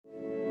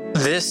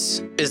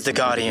This is The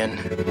Guardian.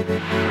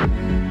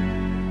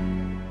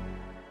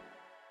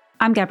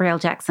 I'm Gabrielle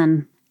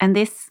Jackson, and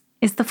this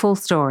is the full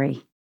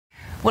story.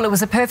 Well, it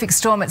was a perfect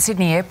storm at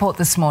Sydney Airport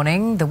this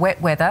morning. The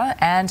wet weather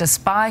and a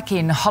spike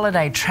in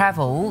holiday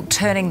travel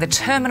turning the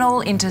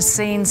terminal into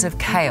scenes of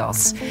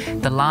chaos.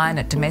 The line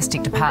at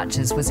domestic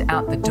departures was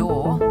out the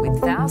door with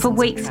thousands. For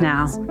weeks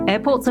now,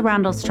 airports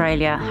around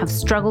Australia have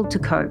struggled to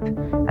cope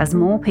as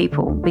more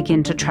people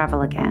begin to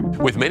travel again.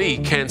 With many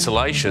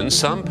cancellations,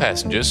 some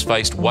passengers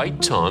faced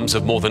wait times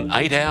of more than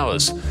 8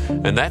 hours,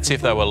 and that's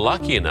if they were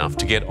lucky enough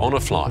to get on a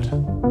flight.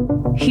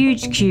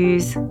 Huge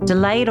queues,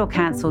 delayed or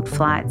cancelled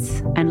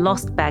flights, and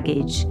lost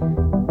baggage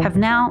have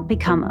now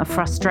become a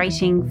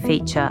frustrating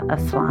feature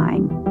of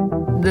flying.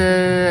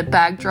 The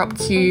bag drop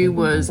queue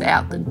was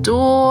out the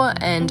door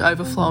and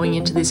overflowing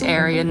into this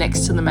area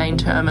next to the main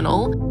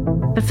terminal.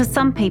 But for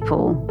some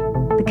people,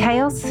 the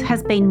chaos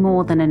has been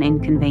more than an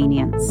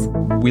inconvenience.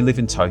 We live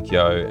in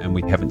Tokyo and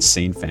we haven't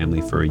seen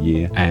family for a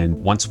year.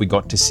 And once we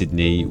got to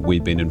Sydney,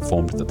 we'd been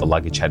informed that the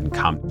luggage hadn't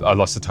come. I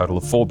lost a total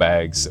of 4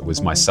 bags. It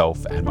was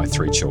myself and my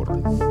 3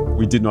 children.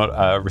 We did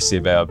not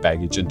receive our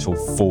baggage until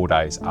 4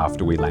 days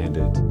after we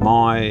landed.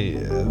 My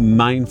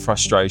main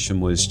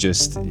frustration was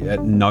just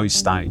at no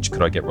stage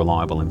could I get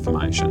reliable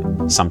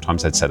information.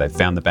 Sometimes they'd say they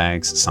found the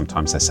bags,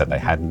 sometimes they said they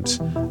hadn't.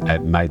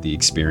 It made the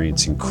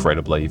experience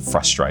incredibly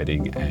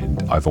frustrating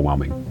and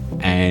overwhelming.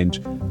 And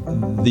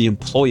the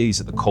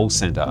employees at the call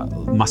centre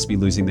must be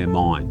losing their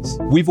minds.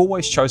 We've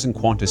always chosen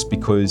Qantas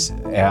because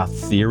our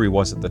theory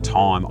was at the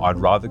time I'd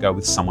rather go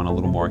with someone a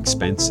little more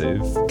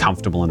expensive,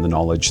 comfortable in the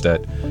knowledge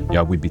that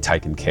we'd be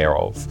taken care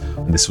of.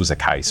 And this was a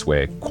case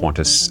where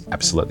Qantas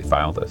absolutely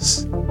failed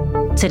us.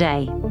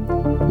 Today,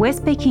 we're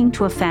speaking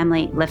to a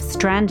family left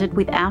stranded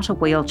without a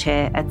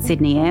wheelchair at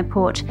Sydney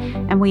Airport,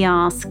 and we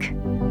ask,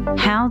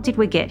 how did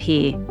we get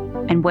here?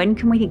 And when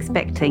can we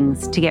expect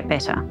things to get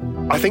better?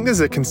 I think there's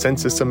a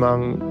consensus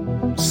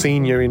among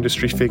senior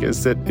industry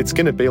figures that it's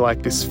going to be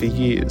like this for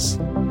years.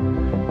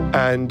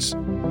 And,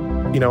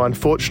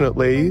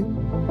 unfortunately,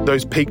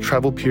 those peak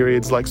travel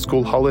periods like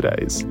school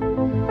holidays,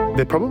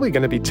 they're probably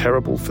going to be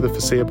terrible for the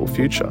foreseeable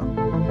future.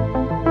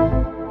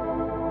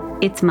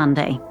 It's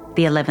Monday,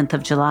 the 11th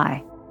of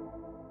July.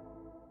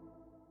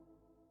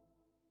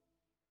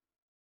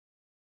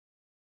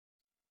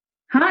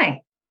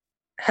 Hi.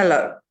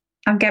 Hello.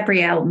 I'm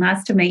Gabrielle.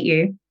 Nice to meet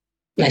you.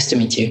 Nice to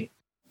meet you.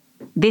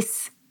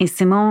 This is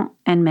Simon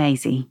and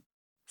Maisie.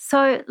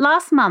 So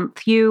last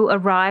month you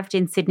arrived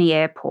in Sydney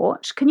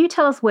Airport. Can you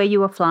tell us where you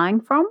were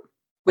flying from?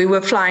 We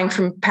were flying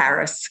from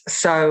Paris.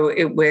 So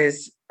it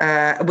was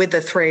with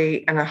a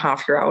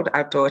 3.5-year-old,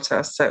 our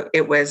daughter. So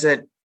it was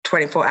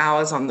 24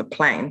 hours on the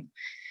plane.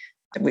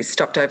 We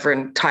stopped over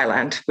in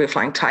Thailand. We were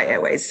flying Thai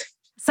Airways.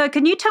 So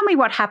can you tell me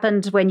what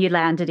happened when you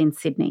landed in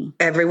Sydney?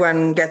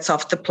 Everyone gets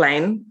off the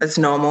plane as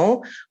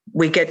normal.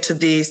 We get to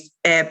the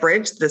air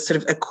bridge, the sort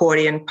of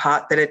accordion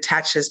part that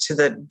attaches to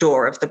the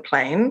door of the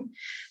plane.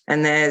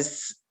 And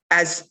there's,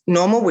 as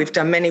normal, we've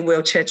done many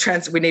wheelchair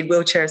we need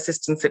wheelchair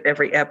assistance at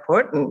every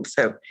airport. And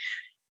so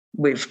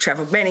we've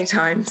travelled many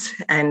times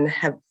and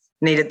have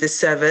needed this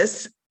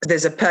service.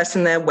 There's a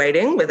person there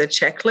waiting with a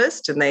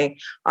checklist and they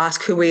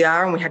ask who we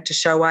are and we had to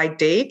show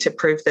ID to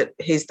prove that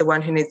he's the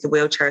one who needs the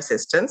wheelchair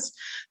assistance.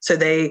 So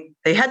they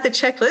had the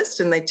checklist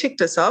and they ticked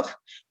us off,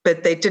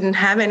 but they didn't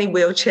have any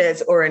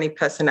wheelchairs or any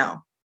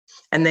personnel.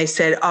 And they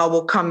said,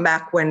 we'll come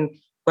back when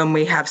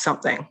we have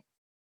something.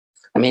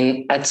 I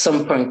mean, at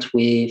some point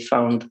we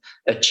found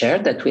a chair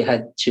that we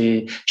had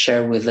to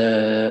share with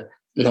an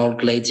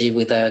old lady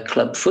with a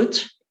club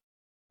foot.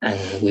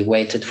 And we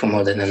waited for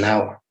more than an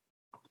hour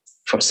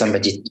for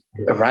somebody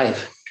to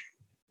arrive.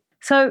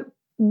 So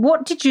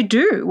what did you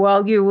do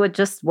while you were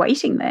just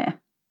waiting there?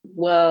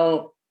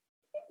 Well,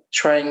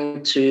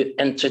 trying to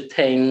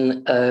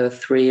entertain a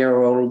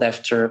 3-year-old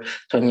after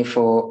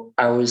 24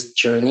 hours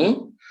journey.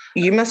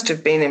 You must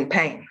have been in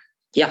pain.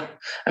 Yeah.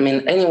 I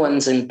mean,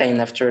 anyone's in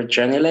pain after a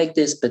journey like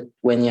this, but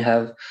when you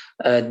have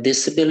a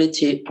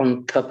disability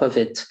on top of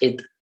it,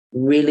 it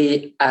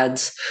really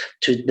adds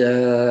to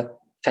the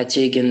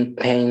fatigue and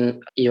pain.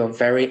 You're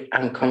very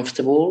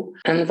uncomfortable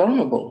and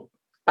vulnerable.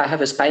 I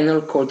have a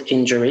spinal cord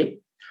injury,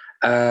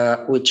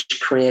 which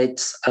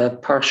creates a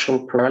partial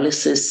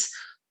paralysis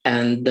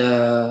and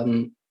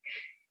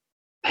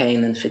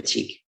pain and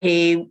fatigue.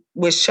 He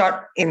was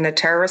shot in the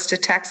terrorist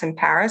attacks in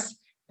Paris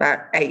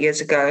about 8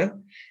 years ago,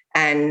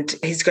 and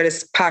he's got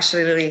a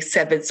partially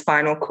severed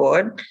spinal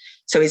cord.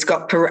 So he's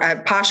got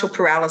partial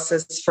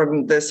paralysis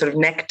from the sort of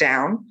neck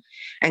down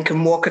and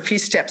can walk a few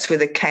steps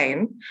with a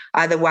cane.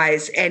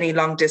 Otherwise, any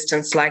long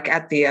distance, like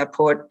at the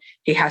airport,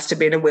 he has to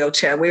be in a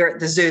wheelchair. We were at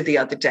the zoo the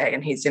other day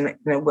and he's in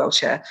a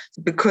wheelchair.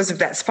 Because of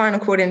that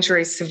spinal cord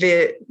injury,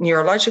 severe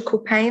neurological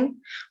pain.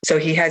 So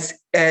he has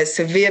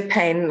severe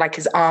pain, like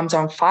his arm's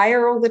on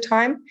fire all the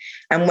time.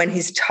 And when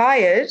he's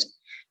tired,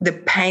 the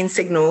pain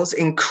signals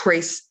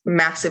increase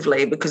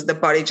massively because the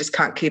body just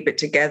can't keep it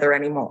together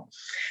anymore.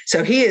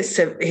 So he is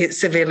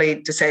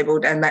severely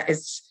disabled, and that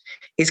is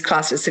he's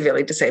classed as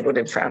severely disabled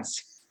in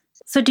France.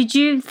 So did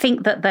you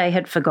think that they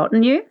had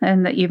forgotten you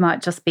and that you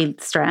might just be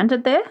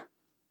stranded there?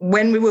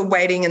 When we were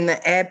waiting in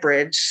the air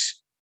bridge,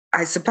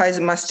 I suppose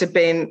it must have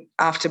been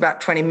after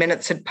about 20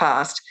 minutes had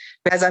passed.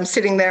 As I'm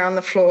sitting there on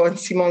the floor and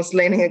Simon's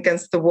leaning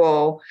against the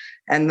wall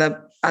and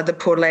the other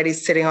poor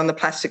lady's sitting on the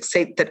plastic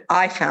seat that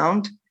I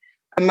found,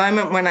 a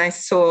moment when I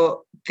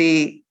saw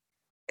the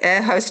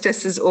air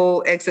hostesses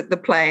all exit the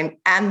plane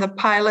and the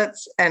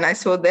pilots and I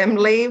saw them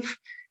leave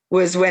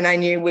was when I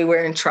knew we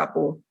were in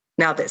trouble.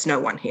 Now there's no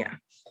one here.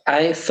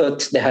 I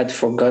thought they had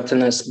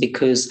forgotten us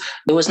because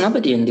there was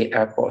nobody in the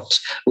airport.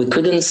 We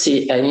couldn't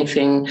see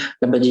anything.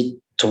 Nobody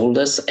told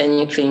us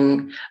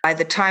anything. By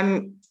the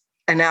time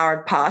an hour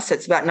had passed,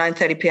 it's about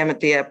 9:30 p.m. at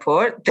the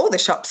airport, all the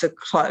shops are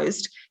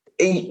closed.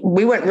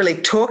 We weren't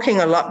really talking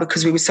a lot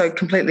because we were so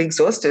completely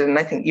exhausted, and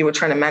I think you were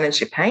trying to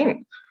manage your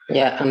pain.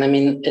 Yeah, and I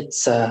mean,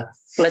 it's,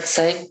 let's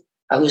say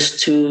I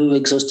was too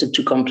exhausted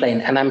to complain,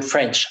 and I'm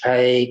French.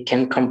 I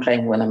can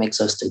complain when I'm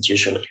exhausted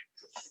usually.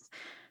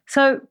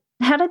 So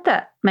how did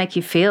that make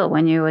you feel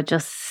when you were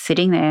just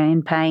sitting there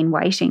in pain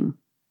waiting?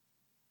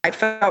 I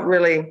felt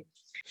really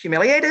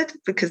humiliated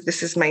because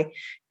this is my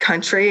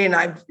country and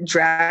I've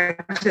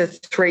dragged a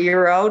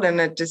 3-year-old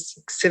and a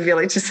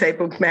severely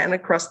disabled man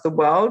across the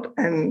world,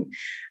 and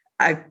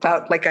I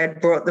felt like I'd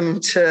brought them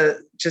to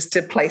just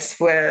a place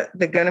where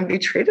they're going to be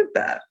treated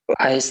bad.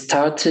 I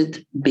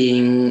started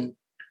being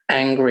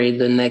angry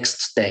the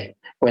next day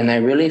when I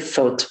really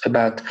thought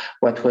about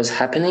what was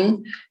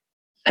happening,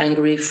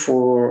 angry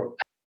for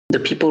the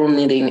people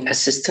needing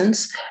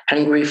assistance,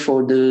 angry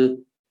for the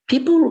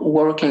people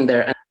working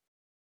there.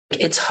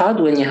 It's hard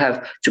when you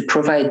have to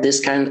provide this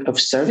kind of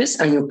service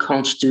and you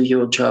can't do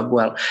your job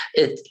well.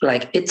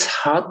 It's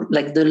hard.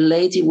 Like the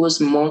lady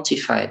was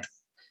mortified,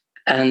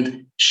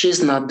 and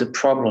she's not the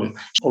problem.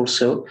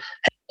 Also,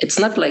 it's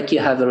not like you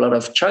have a lot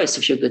of choice.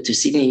 If you go to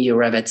Sydney, you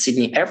arrive at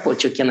Sydney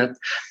Airport, you cannot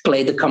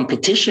play the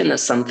competition or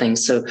something.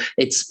 So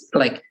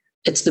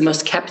it's the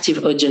most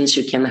captive audience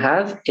you can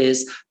have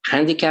is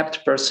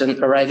handicapped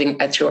person arriving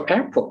at your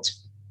airport.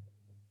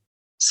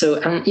 So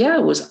I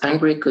was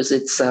angry because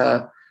it's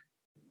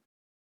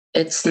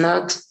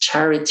not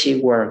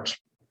charity work.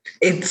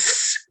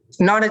 It's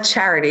not a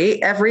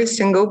charity. Every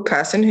single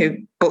person who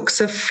books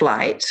a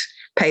flight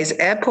pays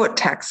airport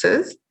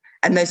taxes,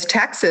 and those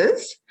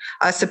taxes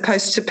are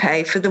supposed to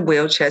pay for the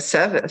wheelchair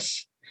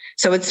service.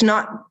 So it's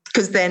not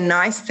because they're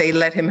nice, they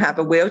let him have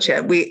a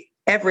wheelchair.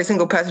 Every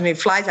single person who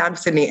flies out of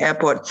Sydney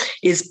Airport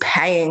is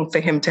paying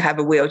for him to have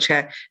a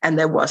wheelchair, and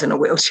there wasn't a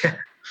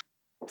wheelchair.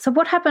 So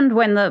what happened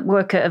when the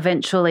worker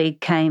eventually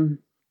came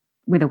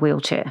with a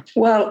wheelchair?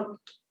 Well,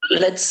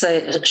 let's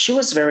say she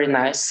was very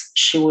nice.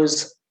 She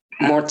was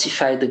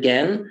mortified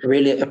again,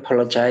 really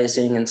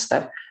apologizing and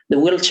stuff. The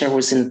wheelchair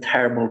was in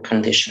terrible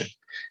condition.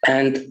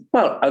 And,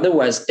 well,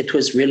 otherwise it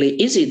was really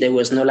easy. There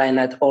was no line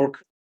at all.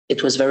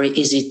 It was very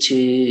easy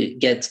to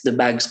get the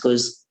bags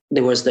because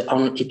they were the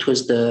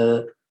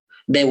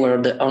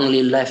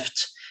only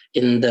left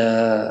in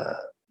the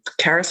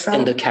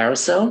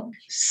carousel.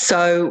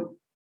 So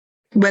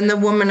when the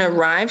woman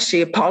arrived,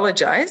 she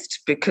apologized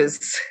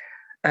because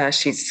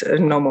she's a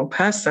normal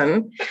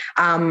person.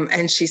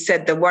 And she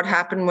said that what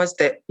happened was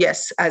that,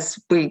 yes, as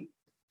we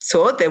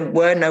saw, there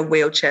were no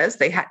wheelchairs.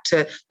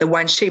 The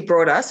one she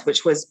brought us,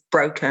 which was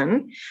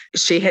broken,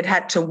 she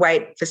had to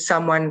wait for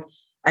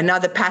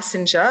another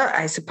passenger,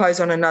 I suppose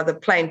on another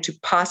plane, to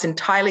pass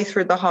entirely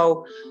through the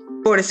whole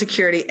border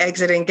security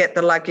exit and get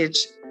the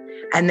luggage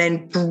and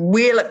then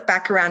wheel it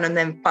back around and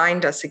then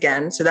find us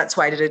again. So that's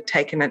why it had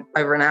taken it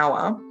over an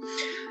hour.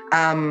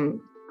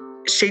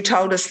 She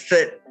told us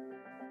that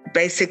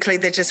basically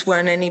there just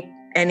weren't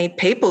any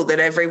people, that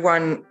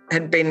everyone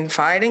had been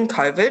fighting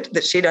COVID,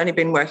 that she'd only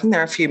been working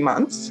there a few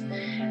months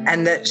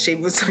and that she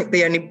was like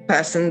the only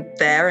person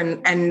there,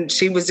 and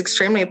she was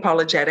extremely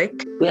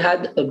apologetic. We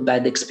had a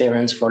bad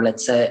experience for,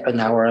 let's say, an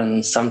hour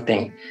and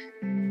something.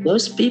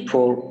 Those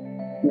people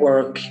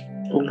work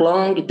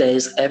long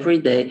days every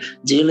day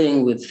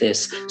dealing with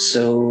this.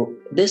 So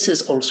this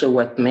is also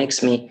what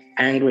makes me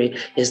angry,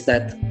 is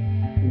that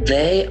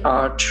they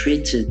are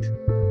treated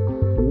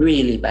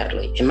really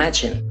badly.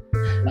 Imagine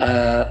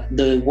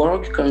the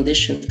work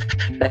conditions.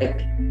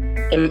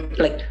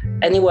 Like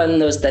anyone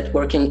knows that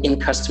working in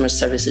customer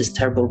service is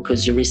terrible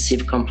because you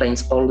receive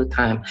complaints all the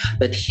time.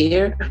 But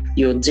here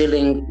you're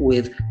dealing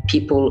with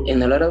people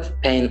in a lot of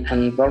pain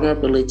and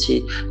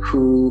vulnerability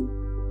who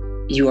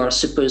you are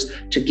supposed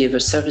to give a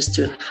service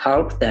to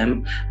help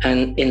them.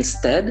 And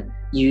instead,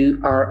 you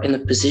are in a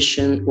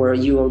position where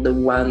you are the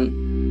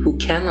one who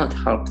cannot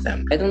help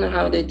them. I don't know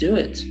how they do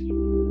it.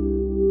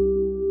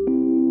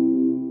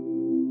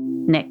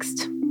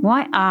 Next,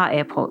 why are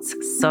airports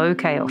so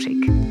chaotic?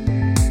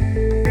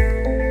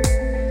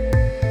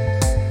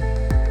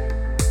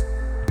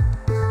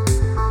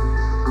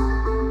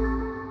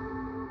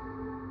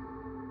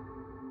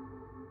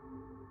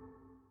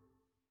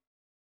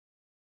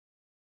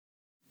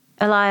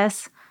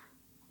 Elias,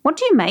 what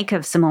do you make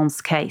of Simon's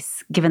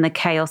case, given the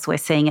chaos we're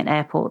seeing at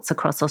airports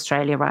across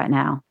Australia right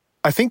now?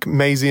 I think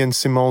Maisie and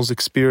Simon's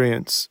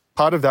experience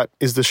Part of that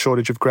is the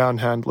shortage of ground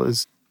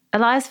handlers.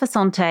 Elias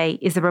Vasante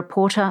is a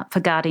reporter for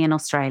Guardian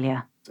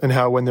Australia. And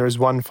how when there is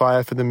one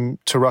fire for them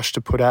to rush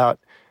to put out,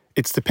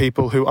 it's the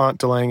people who aren't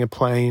delaying a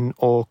plane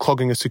or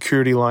clogging a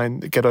security line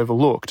that get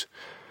overlooked.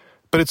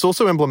 But it's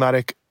also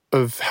emblematic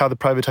of how the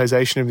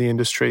privatisation of the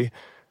industry,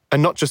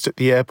 and not just at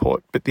the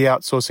airport, but the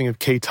outsourcing of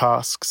key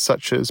tasks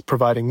such as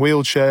providing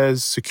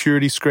wheelchairs,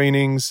 security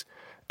screenings,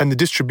 and the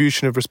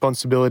distribution of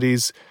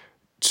responsibilities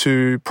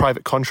to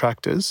private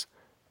contractors,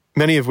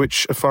 many of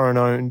which are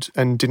foreign-owned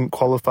and didn't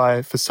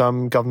qualify for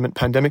some government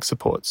pandemic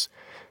supports.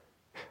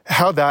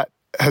 How that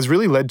has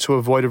really led to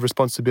a void of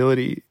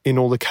responsibility in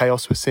all the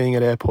chaos we're seeing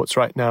at airports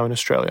right now in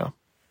Australia.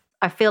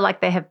 I feel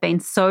like there have been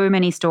so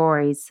many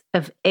stories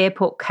of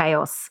airport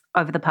chaos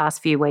over the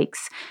past few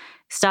weeks.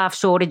 Staff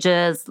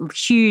shortages,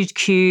 huge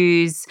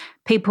queues,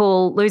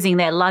 people losing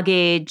their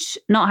luggage,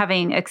 not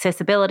having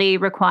accessibility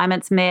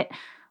requirements met.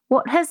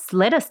 What has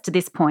led us to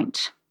this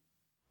point?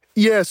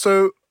 Yeah,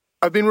 so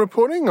I've been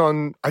reporting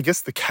on, I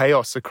guess, the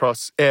chaos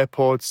across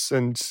airports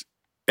and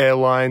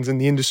airlines and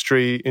the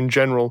industry in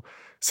general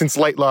since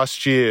late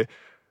last year,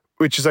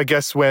 which is, I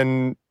guess,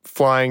 when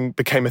flying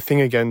became a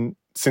thing again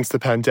since the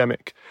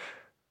pandemic.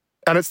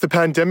 And it's the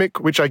pandemic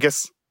which, I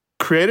guess,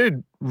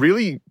 created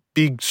really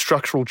big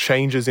structural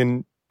changes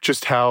in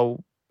just how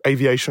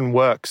aviation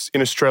works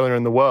in Australia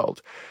and the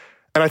world.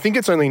 And I think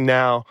it's only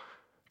now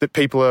that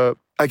people are,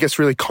 I guess,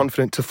 really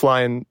confident to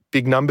fly in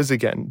big numbers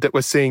again, that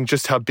we're seeing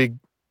just how big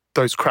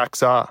those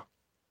cracks are.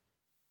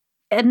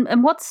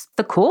 And what's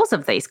the cause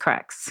of these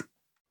cracks?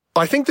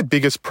 I think the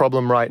biggest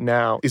problem right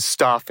now is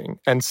staffing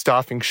and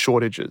staffing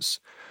shortages.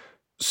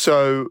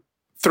 So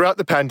throughout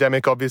the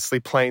pandemic,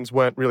 obviously, planes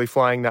weren't really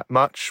flying that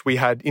much. We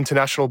had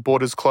international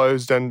borders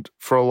closed, and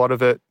for a lot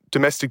of it,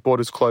 domestic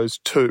borders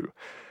closed too.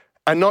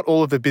 And not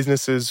all of the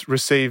businesses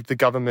received the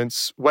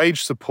government's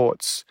wage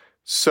supports.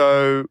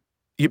 So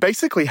you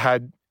basically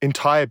had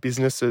entire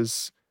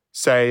businesses,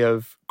 say,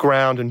 of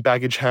ground and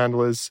baggage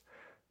handlers,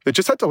 that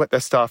just had to let their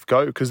staff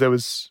go because there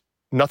was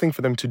nothing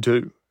for them to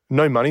do,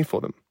 no money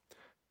for them.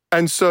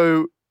 And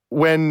so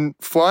when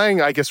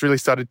flying, I guess, really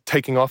started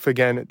taking off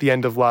again at the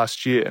end of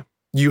last year,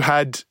 you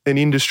had an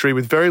industry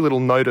with very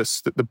little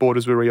notice that the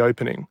borders were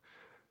reopening,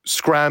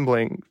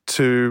 scrambling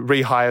to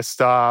rehire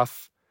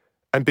staff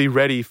and be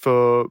ready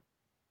for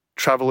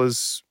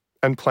travellers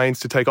and planes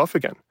to take off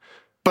again.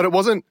 But it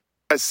wasn't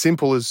as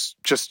simple as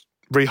just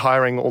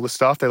rehiring all the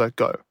staff they let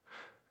go.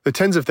 The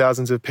tens of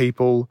thousands of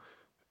people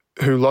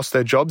who lost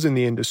their jobs in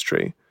the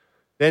industry,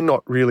 they're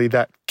not really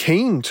that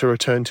keen to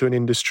return to an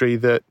industry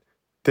that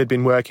they'd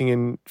been working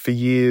in for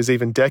years,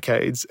 even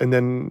decades, and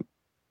then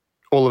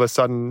all of a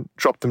sudden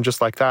drop them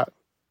just like that.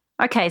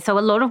 Okay, so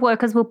a lot of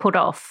workers were put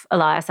off,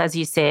 Elias, as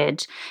you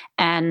said,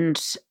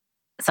 and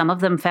some of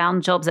them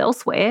found jobs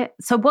elsewhere.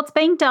 So what's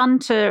being done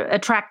to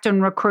attract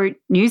and recruit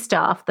new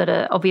staff that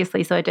are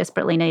obviously so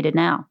desperately needed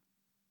now?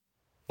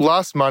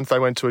 Last month, I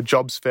went to a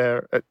jobs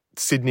fair at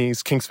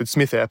Sydney's Kingsford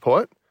Smith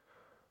Airport,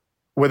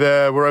 where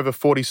there were over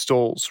 40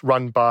 stalls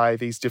run by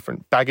these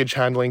different baggage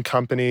handling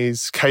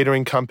companies,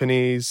 catering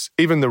companies,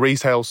 even the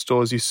retail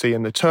stores you see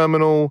in the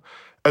terminal,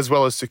 as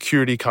well as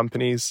security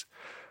companies.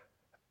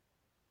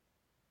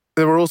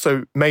 There were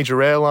also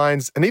major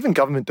airlines and even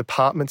government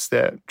departments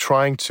there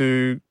trying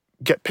to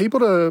get people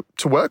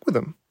to work with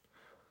them.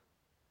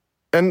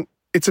 And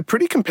it's a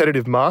pretty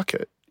competitive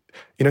market.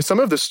 You know, some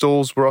of the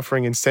stalls were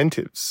offering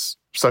incentives,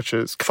 such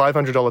as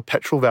 $500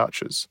 petrol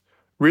vouchers,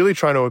 really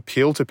trying to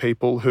appeal to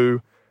people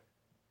who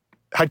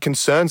had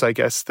concerns, I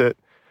guess, that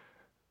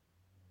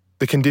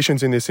the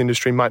conditions in this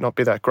industry might not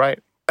be that great.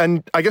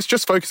 And I guess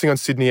just focusing on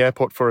Sydney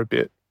Airport for a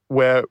bit,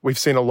 where we've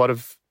seen a lot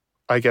of,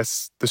 I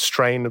guess, the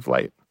strain of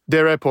late.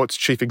 Their airport's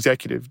chief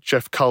executive,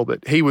 Jeff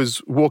Culbert, he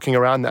was walking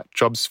around that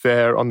jobs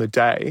fair on the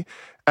day.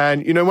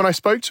 And, you know, when I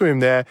spoke to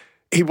him there,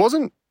 he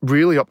wasn't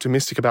really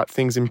optimistic about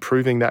things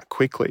improving that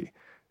quickly.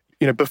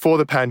 You know, before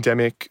the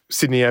pandemic,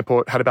 Sydney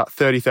Airport had about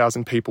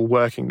 30,000 people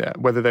working there,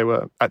 whether they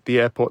were at the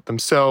airport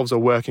themselves or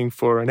working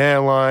for an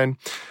airline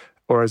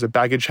or as a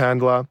baggage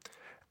handler.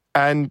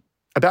 And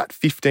about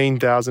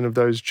 15,000 of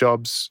those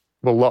jobs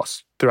were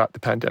lost throughout the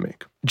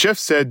pandemic. Jeff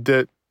said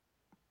that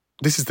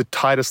this is the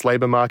tightest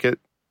labour market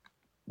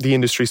the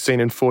industry's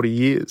seen in 40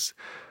 years.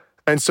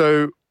 And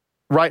so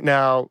right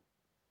now,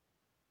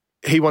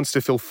 he wants to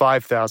fill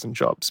 5,000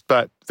 jobs,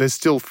 but there's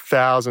still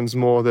thousands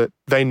more that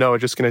they know are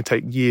just going to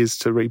take years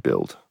to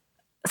rebuild.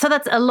 So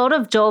that's a lot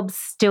of jobs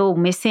still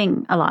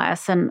missing,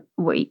 Elias, and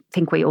we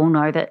think we all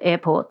know that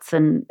airports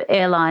and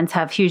airlines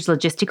have huge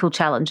logistical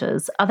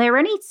challenges. Are there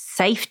any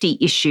safety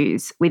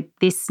issues with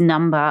this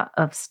number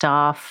of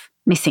staff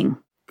missing?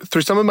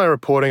 Through some of my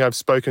reporting, I've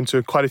spoken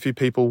to quite a few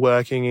people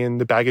working in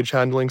the baggage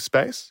handling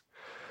space.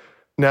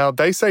 Now,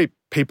 they say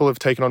people have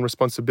taken on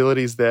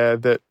responsibilities there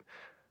that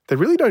they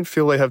really don't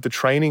feel they have the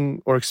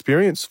training or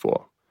experience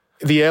for.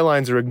 The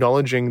airlines are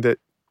acknowledging that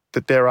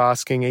they're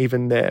asking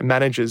even their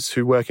managers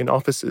who work in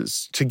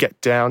offices to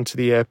get down to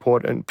the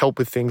airport and help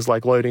with things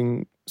like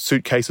loading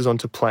suitcases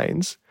onto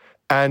planes.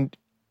 And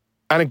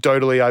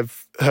anecdotally,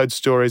 I've heard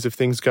stories of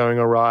things going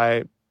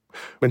awry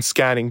when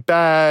scanning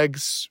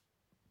bags,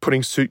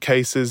 putting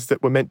suitcases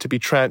that were meant to be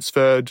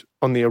transferred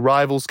on the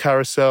arrivals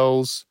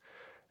carousels,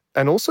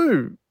 and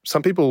also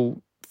some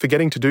people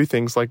forgetting to do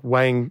things like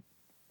weighing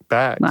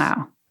bags.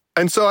 Wow.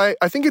 And so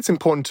I think it's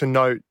important to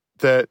note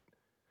that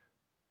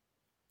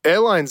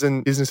airlines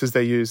and businesses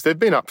they use, they've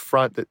been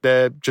upfront that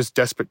they're just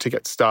desperate to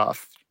get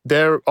staff.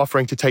 They're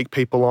offering to take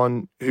people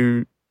on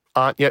who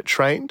aren't yet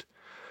trained.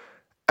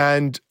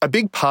 And a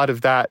big part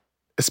of that,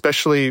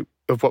 especially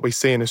of what we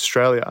see in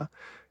Australia,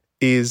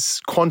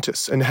 is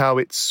Qantas and how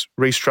it's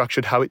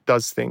restructured, how it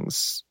does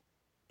things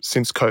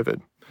since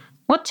COVID.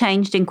 What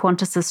changed in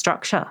Qantas's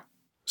structure?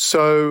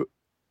 So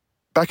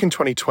back in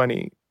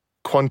 2020,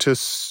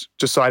 Qantas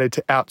decided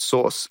to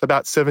outsource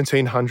about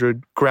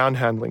 1,700 ground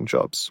handling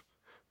jobs.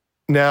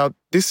 Now,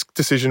 this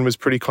decision was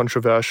pretty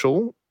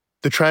controversial.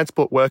 The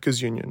Transport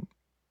Workers Union,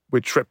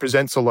 which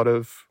represents a lot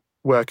of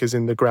workers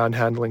in the ground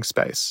handling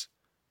space,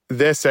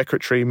 their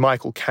secretary,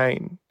 Michael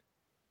Caine,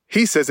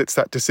 he says it's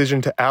that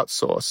decision to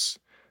outsource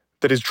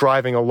that is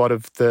driving a lot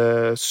of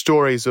the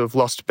stories of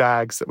lost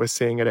bags that we're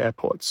seeing at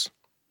airports.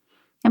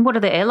 And what do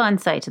the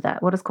airlines say to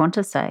that? What does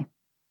Qantas say?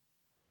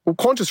 Well,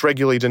 Qantas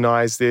regularly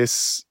denies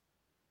this.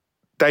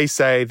 They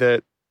say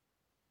that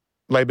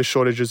labour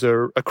shortages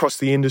are across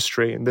the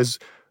industry and there's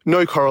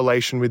no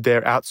correlation with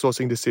their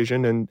outsourcing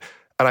decision and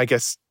I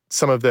guess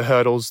some of the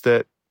hurdles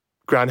that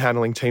ground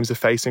handling teams are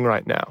facing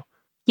right now.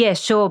 Yeah,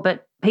 sure,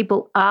 but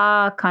people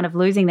are kind of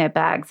losing their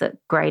bags at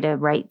greater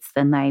rates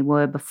than they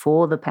were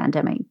before the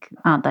pandemic,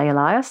 aren't they,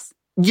 Elias?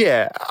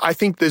 Yeah, I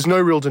think there's no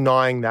real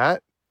denying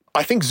that.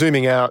 I think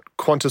zooming out,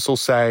 Qantas will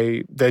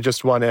say they're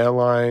just one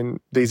airline.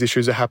 These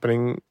issues are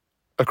happening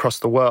across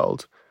the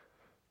world.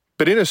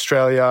 But in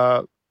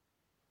Australia,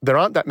 there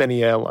aren't that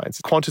many airlines.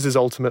 Qantas is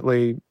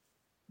ultimately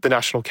the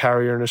national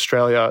carrier in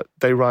Australia.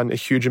 They run a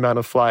huge amount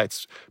of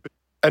flights.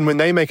 And when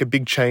they make a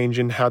big change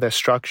in how they're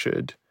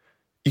structured,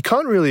 you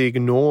can't really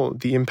ignore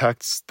the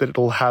impacts that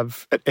it'll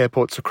have at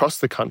airports across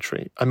the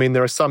country. I mean,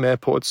 there are some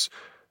airports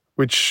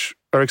which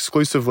are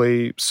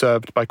exclusively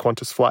served by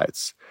Qantas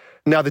flights.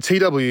 Now, the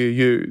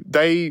TWU,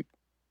 they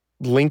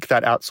link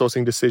that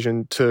outsourcing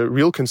decision to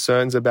real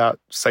concerns about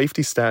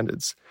safety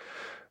standards.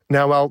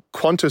 Now, while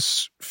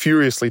Qantas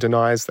furiously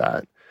denies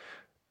that,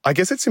 I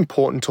guess it's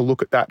important to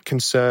look at that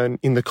concern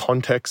in the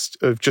context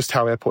of just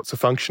how airports are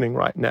functioning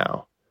right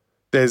now.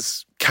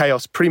 There's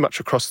chaos pretty much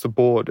across the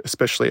board,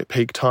 especially at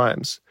peak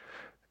times.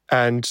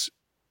 And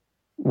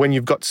when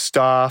you've got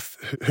staff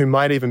who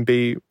might even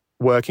be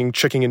working,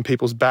 checking in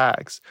people's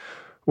bags,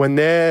 when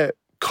they're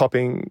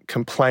copping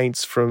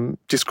complaints from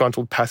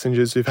disgruntled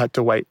passengers who've had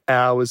to wait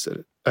hours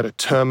at a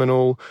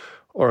terminal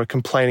or are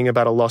complaining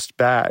about a lost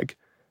bag,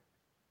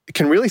 it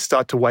can really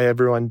start to weigh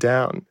everyone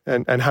down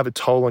and have a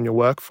toll on your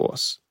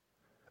workforce.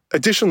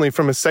 Additionally,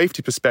 from a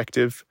safety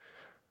perspective,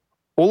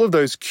 all of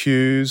those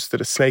queues that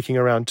are snaking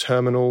around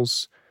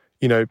terminals,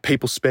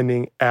 people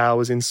spending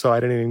hours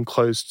inside in an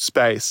enclosed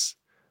space,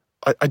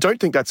 I don't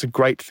think that's a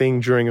great thing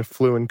during a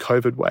flu and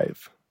COVID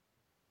wave.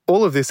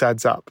 All of this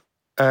adds up,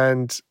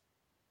 and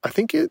I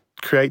think it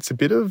creates a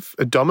bit of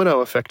a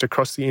domino effect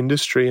across the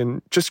industry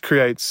and just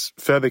creates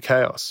further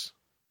chaos.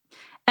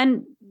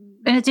 And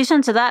in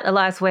addition to that,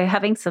 Elias, we're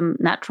having some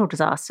natural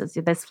disasters.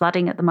 There's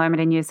flooding at the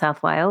moment in New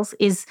South Wales.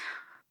 Is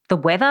the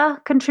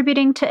weather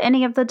contributing to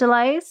any of the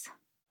delays?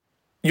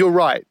 You're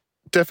right.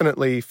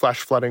 Definitely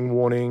flash flooding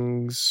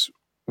warnings,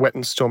 wet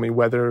and stormy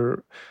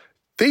weather.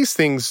 These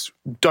things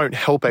don't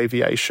help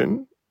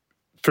aviation.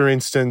 For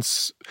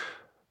instance,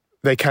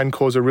 they can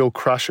cause a real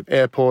crush at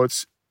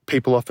airports.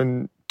 People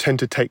often tend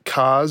to take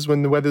cars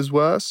when the weather's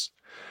worse.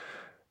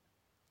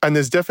 And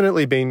there's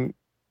definitely been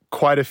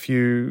quite a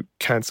few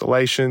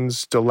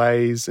cancellations,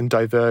 delays and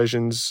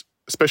diversions,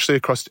 especially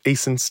across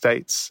eastern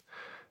states,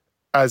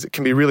 as it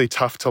can be really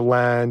tough to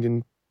land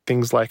in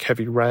things like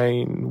heavy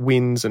rain,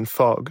 winds and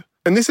fog.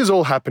 And this is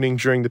all happening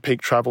during the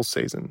peak travel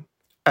season.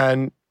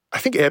 And I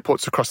think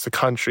airports across the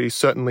country,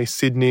 certainly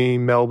Sydney,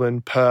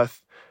 Melbourne,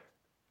 Perth,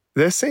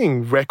 they're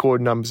seeing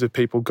record numbers of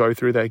people go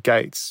through their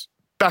gates,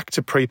 back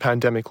to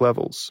pre-pandemic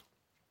levels.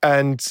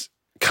 And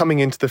coming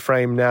into the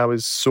frame now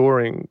is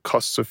soaring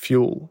costs of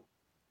fuel.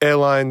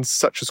 Airlines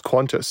such as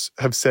Qantas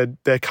have said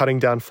they're cutting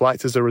down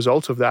flights as a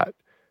result of that,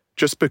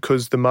 just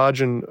because the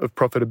margin of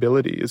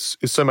profitability is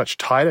so much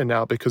tighter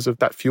now because of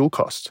that fuel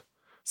cost.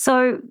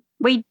 So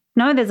we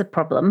know there's a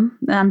problem,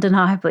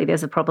 undeniably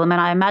there's a problem, and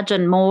I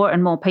imagine more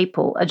and more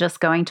people are just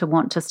going to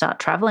want to start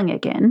travelling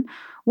again.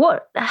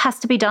 What has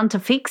to be done to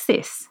fix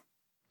this?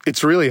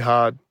 It's really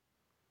hard.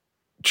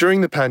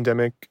 During the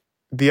pandemic,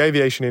 the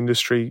aviation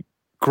industry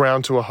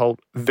ground to a halt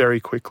very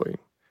quickly.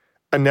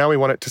 And now we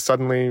want it to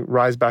suddenly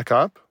rise back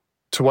up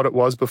to what it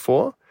was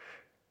before.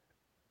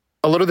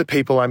 A lot of the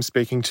people I'm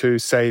speaking to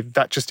say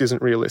that just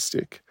isn't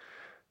realistic.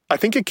 I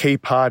think a key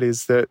part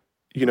is that,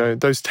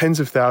 those tens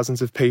of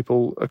thousands of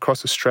people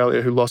across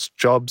Australia who lost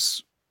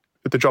jobs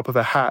at the drop of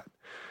a hat,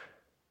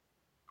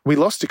 we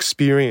lost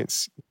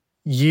experience,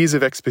 years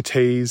of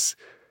expertise,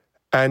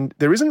 and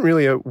there isn't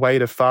really a way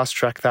to fast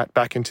track that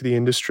back into the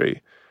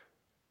industry.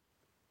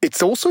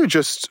 It's also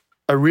just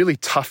a really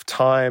tough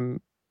time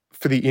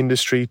for the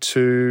industry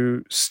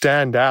to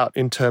stand out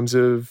in terms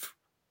of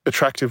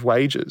attractive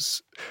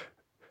wages.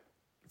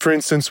 For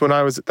instance, when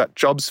I was at that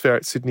jobs fair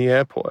at Sydney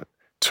Airport,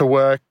 to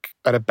work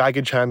at a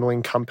baggage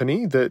handling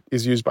company that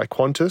is used by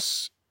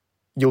Qantas,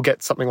 you'll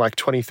get something like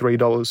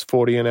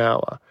 $23.40 an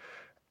hour.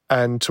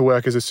 And to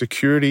work as a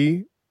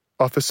security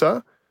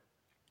officer,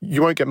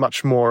 you won't get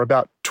much more,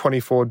 about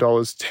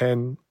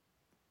 $24.10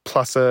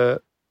 plus an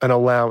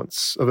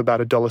allowance of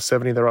about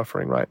 $1.70 they're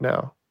offering right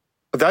now.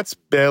 That's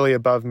barely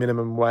above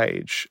minimum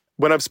wage.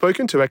 When I've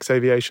spoken to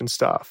ex-aviation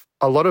staff,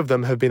 a lot of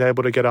them have been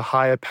able to get a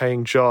higher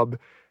paying job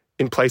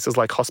in places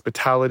like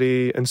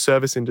hospitality and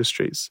service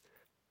industries.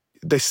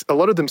 A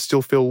lot of them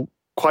still feel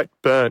quite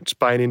burnt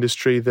by an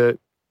industry that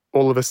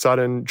all of a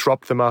sudden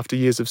dropped them after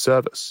years of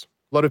service.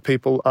 A lot of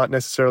people aren't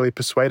necessarily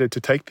persuaded to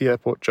take the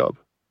airport job.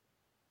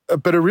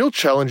 But a real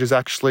challenge is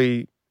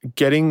actually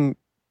getting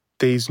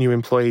these new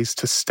employees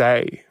to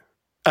stay.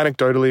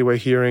 Anecdotally, we're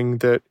hearing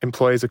that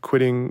employees are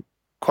quitting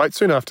quite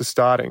soon after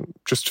starting,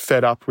 just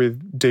fed up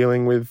with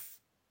dealing with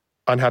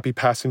unhappy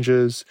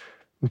passengers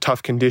and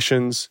tough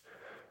conditions.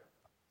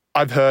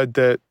 I've heard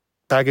that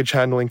baggage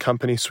handling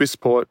company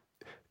Swissport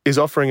is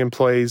offering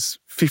employees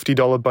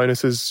 $50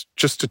 bonuses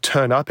just to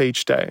turn up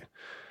each day.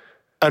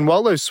 And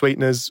while those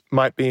sweeteners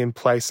might be in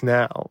place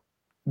now,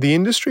 the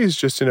industry is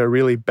just in a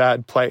really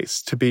bad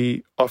place to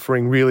be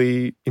offering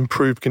really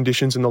improved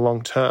conditions in the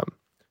long term.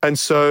 And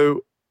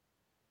so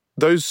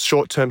those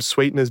short-term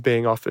sweeteners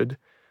being offered,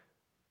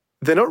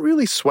 they're not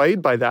really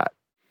swayed by that.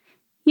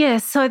 Yeah,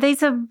 so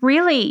these are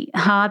really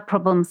hard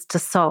problems to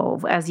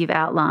solve, as you've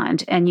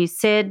outlined. And you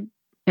said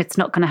it's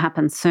not going to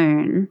happen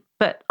soon.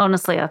 But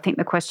honestly, I think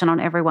the question on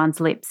everyone's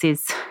lips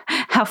is,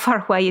 how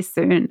far away is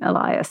soon,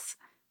 Elias?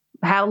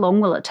 How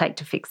long will it take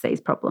to fix these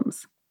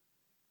problems?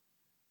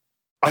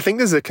 I think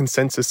there's a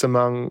consensus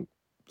among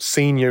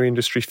senior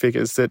industry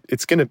figures that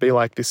it's going to be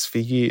like this for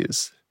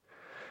years.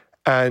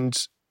 And,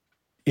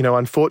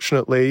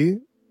 unfortunately,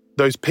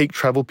 those peak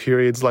travel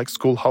periods like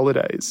school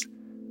holidays,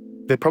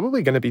 they're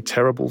probably going to be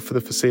terrible for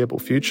the foreseeable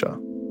future.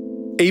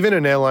 Even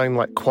an airline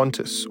like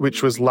Qantas,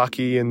 which was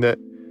lucky in that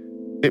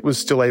it was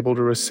still able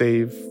to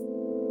receive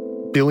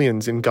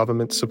billions in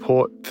government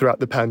support throughout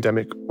the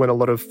pandemic when a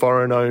lot of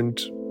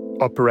foreign-owned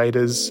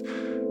operators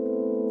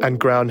and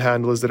ground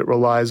handlers that it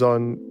relies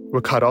on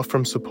were cut off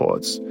from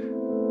supports.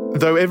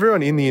 Though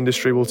everyone in the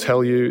industry will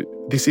tell you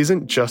this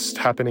isn't just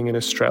happening in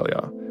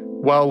Australia.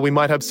 While we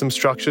might have some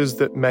structures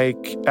that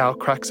make our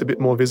cracks a bit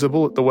more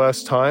visible at the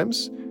worst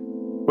times,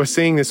 we're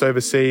seeing this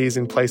overseas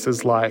in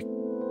places like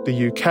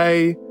the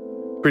UK.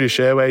 British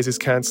Airways is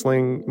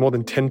cancelling more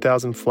than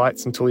 10,000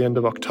 flights until the end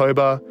of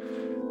October.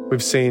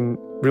 We've seen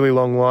really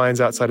long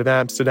lines outside of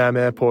Amsterdam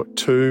Airport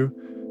too.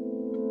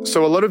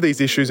 So a lot of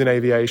these issues in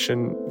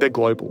aviation, they're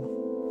global.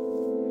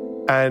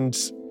 And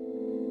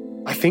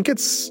I think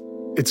it's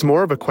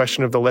more of a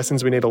question of the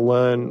lessons we need to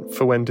learn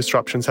for when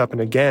disruptions happen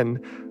again.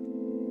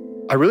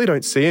 I really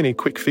don't see any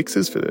quick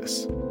fixes for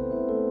this.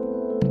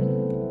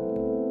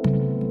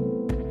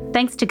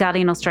 Thanks to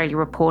Guardian Australia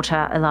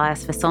reporter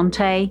Elias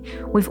Visonte.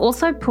 We've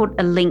also put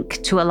a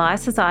link to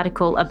Elias's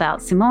article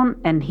about Simon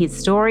and his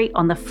story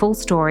on the Full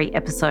Story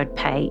episode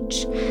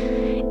page.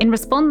 In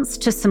response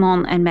to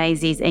Simon and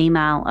Maisie's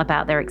email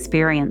about their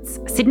experience,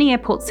 Sydney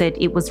Airport said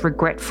it was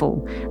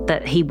regretful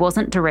that he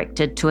wasn't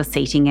directed to a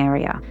seating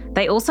area.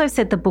 They also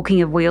said the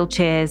booking of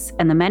wheelchairs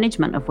and the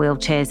management of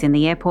wheelchairs in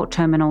the airport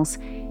terminals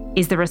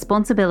is the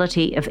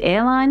responsibility of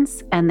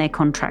airlines and their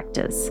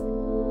contractors.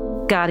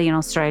 Guardian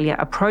Australia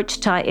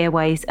approached Thai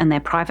Airways and their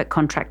private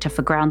contractor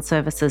for ground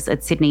services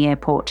at Sydney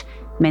Airport,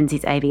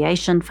 Menzies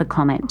Aviation, for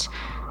comment.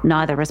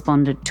 Neither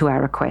responded to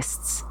our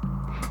requests.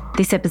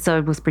 This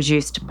episode was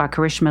produced by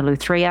Karishma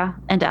Luthria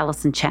and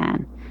Alison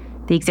Chan.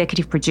 The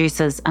executive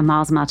producers are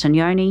Miles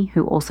Martignoni,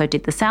 who also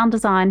did the sound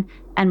design,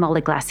 and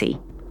Molly Glassy.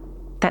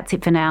 That's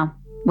it for now.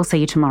 We'll see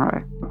you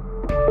tomorrow.